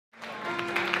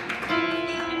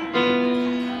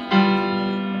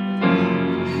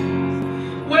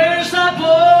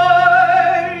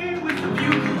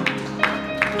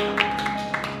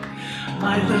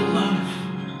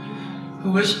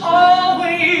was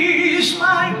always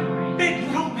my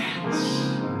big romance.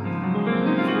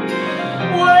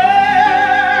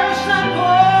 Where's that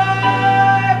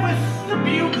boy with the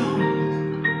bugle?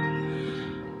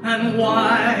 And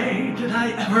why did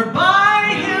I ever buy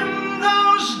him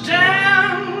those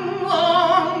damn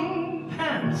long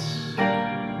pants?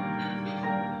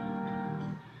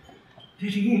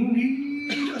 Did he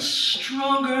need a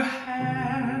stronger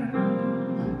hand?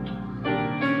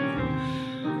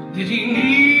 Did he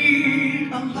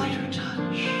need a lighter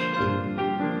touch?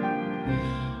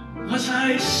 Was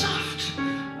I soft?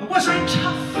 Was I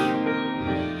tough?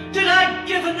 Did I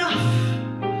give enough?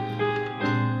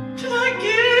 Did I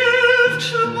give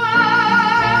too much?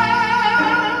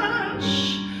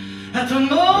 At the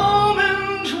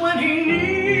moment when he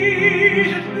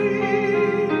needed me,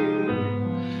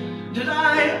 did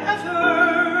I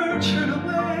ever turn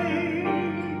away?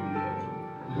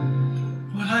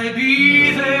 Would I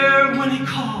be there when he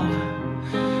called?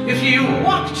 If he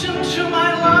walked into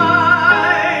my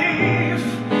life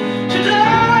today?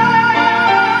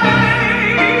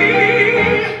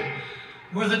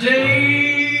 Were the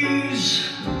days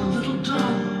a little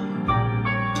dull?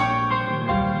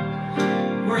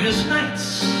 Were his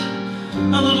nights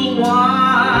a little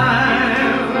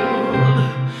wild?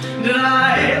 Did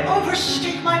I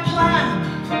overstate my plan?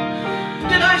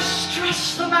 Did I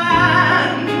stress the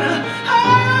man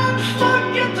and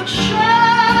forget the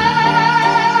child?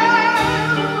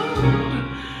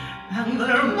 And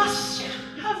there must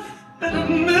have been a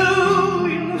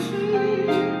million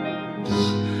things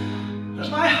that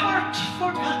my heart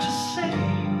forgot to say.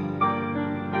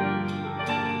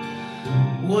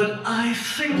 Would I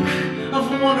think of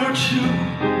one or two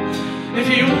if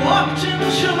he walked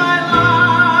into my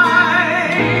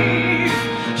life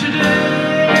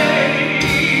today?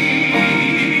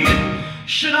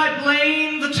 Should I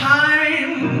blame the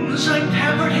times I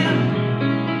pampered him,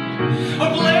 or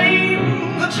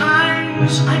blame the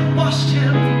times I bossed him?